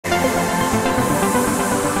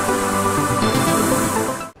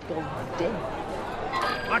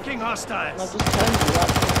hostiles. No, just turn you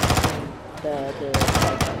up.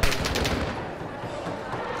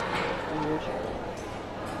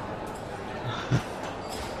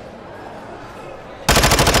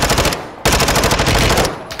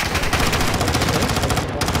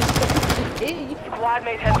 Squad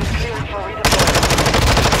mate has been cleared for redeployment.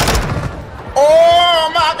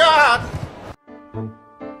 Oh my God!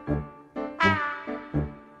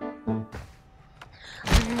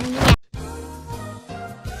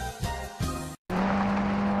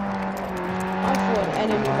 I saw an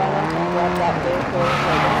enemy run up and grab that vehicle.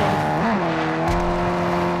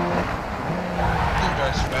 This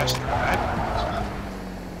guy's faster than I am.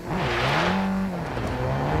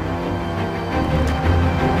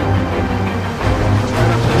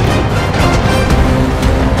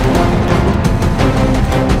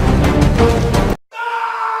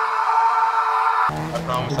 I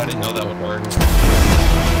promise I didn't know that would work.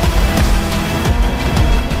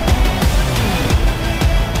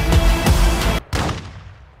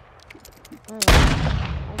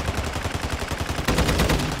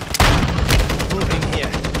 Moving here.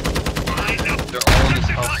 They're all in this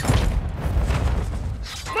house.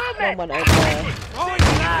 Someone over there. Throwing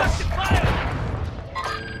gas! Fire!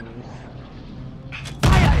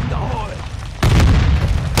 Fire in the hole!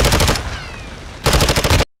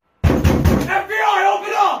 FBI,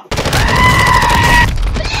 open up!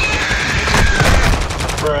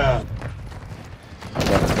 Bruh.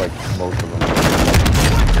 That's like most of them.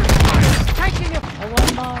 Taking it! I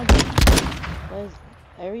want mine. Where's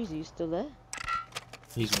Aries? Are you still there?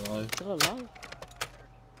 He's alive. Still alive?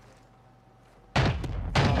 Oh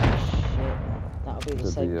shit. That'll be the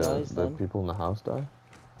Did same the guys then. people in the house die?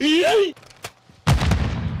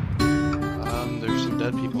 There's some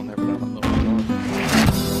dead people in there, but I don't know what they are.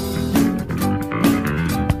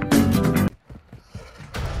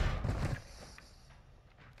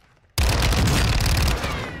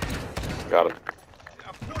 Got him.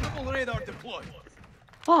 Portable radar deployed.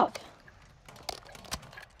 Fuck!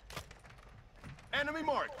 Enemy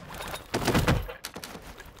marked.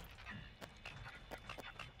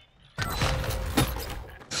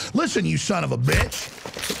 Listen, you son of a bitch!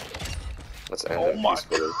 Let's end it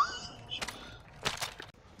peacefully.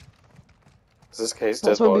 Is this case dead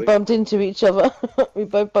That's when we body? bumped into each other. We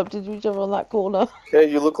both bumped into each other on that corner. Okay,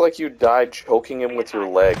 you look like you died choking him with your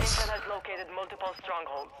legs. Has located multiple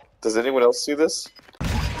strongholds. Does anyone else see this? I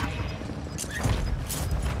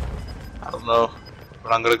don't know,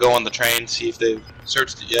 but I'm gonna go on the train, see if they've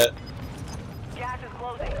searched it yet. Gas is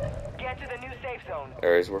closing. Get to the new safe zone.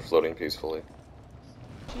 Aries, we're floating peacefully.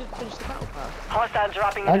 She didn't finish the battle pass. Hostiles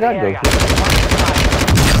dropping I into the got area. those.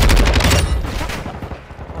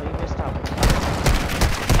 Oh, you missed out.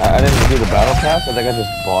 I didn't do the battle pass, I think I just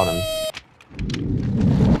bought him.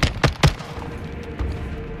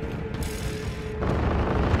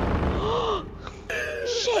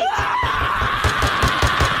 Shit!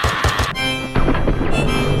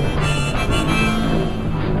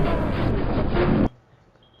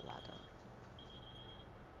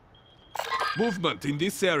 Movement in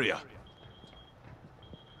this area.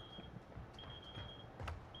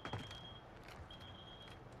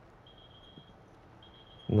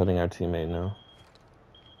 I'm letting our teammate know.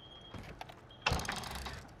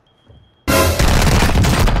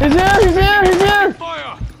 He's here! He's here! He's here!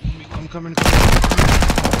 Fire! I'm coming.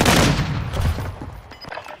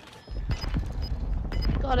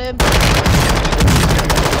 Got him!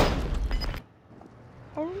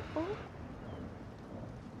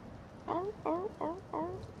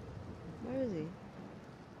 Where is he?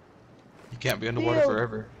 You can't be underwater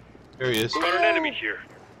forever. There he is. Got an enemy here.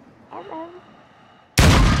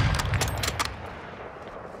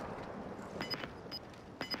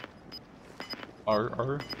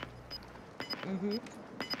 R. Mm-hmm.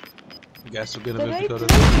 You guys will get So him they if do you it, go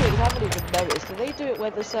to. haven't even noticed. Do they do it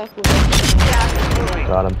where the circle Gas is moving.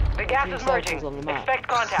 Got him. The gas Three is merging. circles on the map. Expect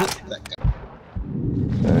contact.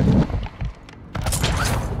 Okay.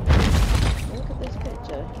 Look at this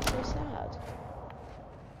picture. He's so sad.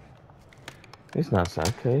 He's not sad,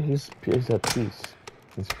 okay? He's at peace.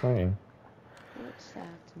 He's praying. He looks sad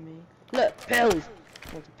to me. Look, pills!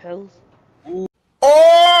 Want the pills?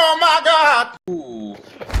 Oh my God! Ooh.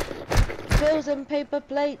 Pills and paper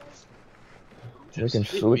plates! We can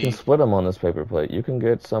split them on this paper plate. You can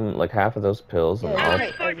get some, like half of those pills, and Yeah, I'll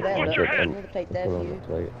plate over there. I'll Look, get another plate there put for on you. the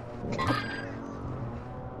plate.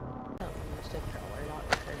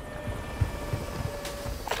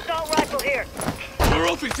 Assault rifle here.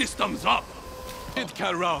 Trophy systems up.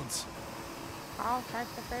 Mid-cal rounds. I'll take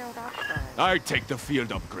the field upgrade. I take the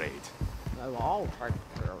field upgrade. No, I'll take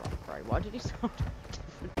the field upgrade. Why did he sound different?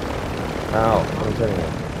 Ow, I'm hitting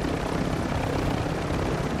it.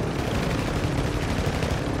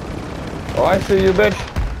 Oh, I see you, bitch.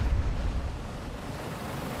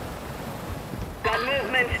 Got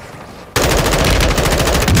movement.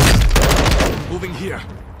 Moving here.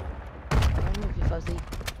 I'm with you, Fuzzy.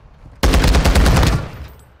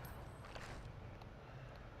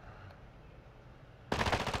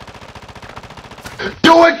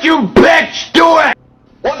 Do it, you bitch! Do it!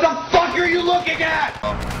 What the fuck are you looking at?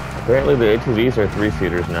 Apparently the ATVs are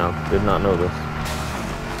 3-seaters now. Did not know this.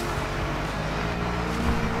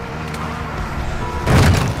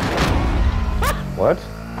 What?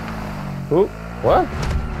 Who? What?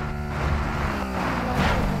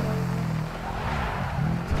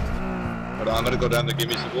 Hold on, I'm gonna go down there, give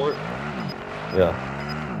me support. Yeah.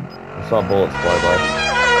 I saw bullets fly by.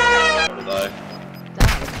 So did I.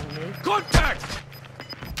 Damn, enemy. Contact!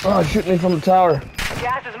 Oh, shoot me from the tower.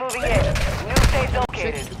 Gas is moving in. New safe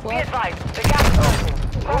located. Be advised, the gas is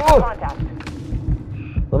closing. Cross contact.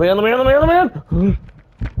 Let me in.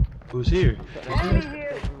 Who's here? Enemy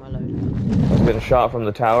here. My load. I was getting shot from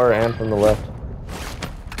the tower and from the left.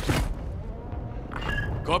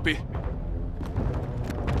 Copy.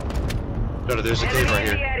 Brother, there's a cave right Enemy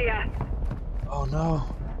in the here. area. Oh no.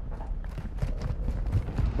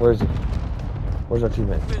 Where's he? Where's our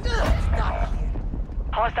teammate?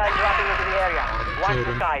 Hostile dropping into the area. Watch Killed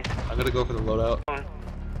the him. skies. I'm gonna go for the loadout.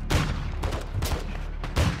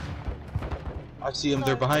 I see him,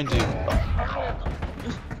 they're behind you.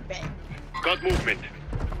 Got movement.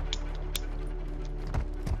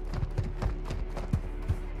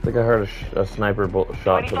 I think I heard a sniper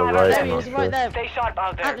shot to the right. There I'm he not is, right sure. there. Stay sharp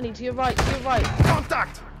out there. Anthony, to your right, to your right.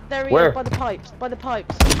 Contact! There he Where? is, by the pipes, by the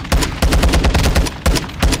pipes.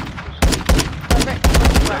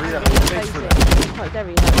 There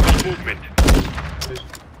he is. Movement.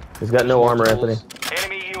 He's got no armor, Anthony.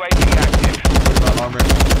 Enemy UAV active. Not armor.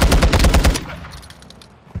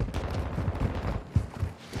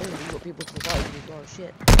 Oh, you got people to the side of you, oh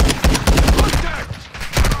shit. Contact!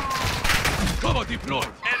 Cover deployed.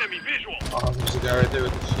 Enemy visual. Oh, there's a guy right there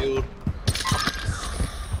with the shield.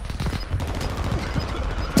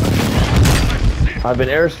 I've been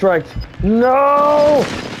airstriked. No!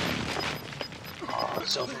 Oh,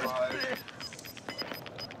 it's so far.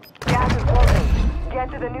 Gas is closing. Get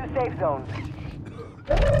to the new safe zone.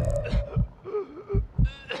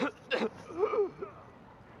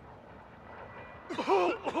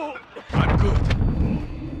 I'm good.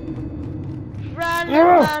 Run,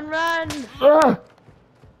 Yeah. run! Ah!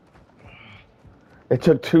 It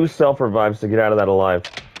took 2 self-revives to get out of that alive.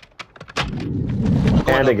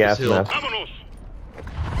 And a gas mask. Vámonos.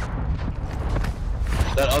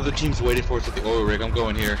 That other team's waiting for us at the oil rig. I'm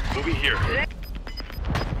going here. Moving here.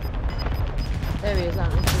 There he is,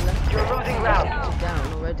 Anthony, to the left. You're losing ground. He's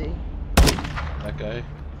down already. That guy.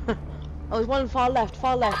 Oh, there's one far left,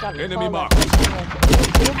 Anthony. Enemy far marked. left.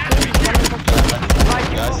 Try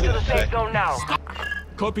to Guys, move to the get safe check. zone now.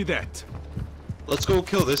 Copy that. Let's go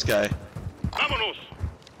kill this guy. Vámonos.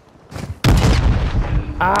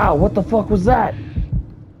 Ah, what the fuck was that?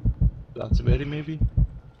 That's a Betty, maybe?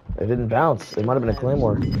 It didn't bounce. It might have been a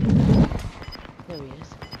claymore. There he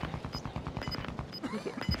is.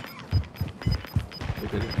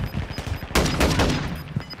 Look at it.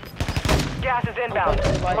 Gas is inbound. Oh,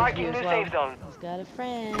 to the right of Marking you new as well. safe zone. He's got a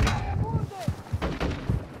friend.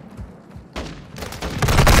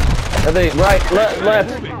 Are they right, left?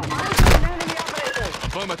 Moving.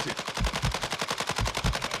 Affirmative.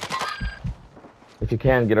 If you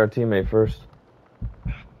can, get our teammate first.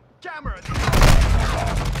 Camera.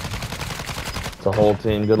 It's a whole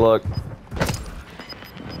team. Good luck.